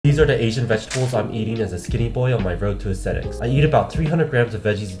These are the Asian vegetables I'm eating as a skinny boy on my road to aesthetics. I eat about 300 grams of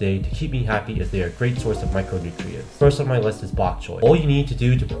veggies a day to keep me happy as they are a great source of micronutrients. First on my list is bokchoy. All you need to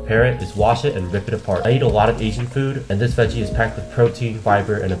do to prepare it is wash it and rip it apart. I eat a lot of Asian food, and this veggie is packed with protein,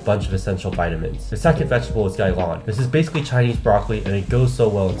 fiber, and a bunch of essential vitamins. The second vegetable is gailan. This is basically Chinese broccoli, and it goes so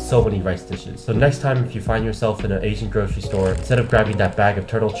well in so many rice dishes. So next time if you find yourself in an Asian grocery store, instead of grabbing that bag of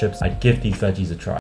turtle chips, I'd give these veggies a try.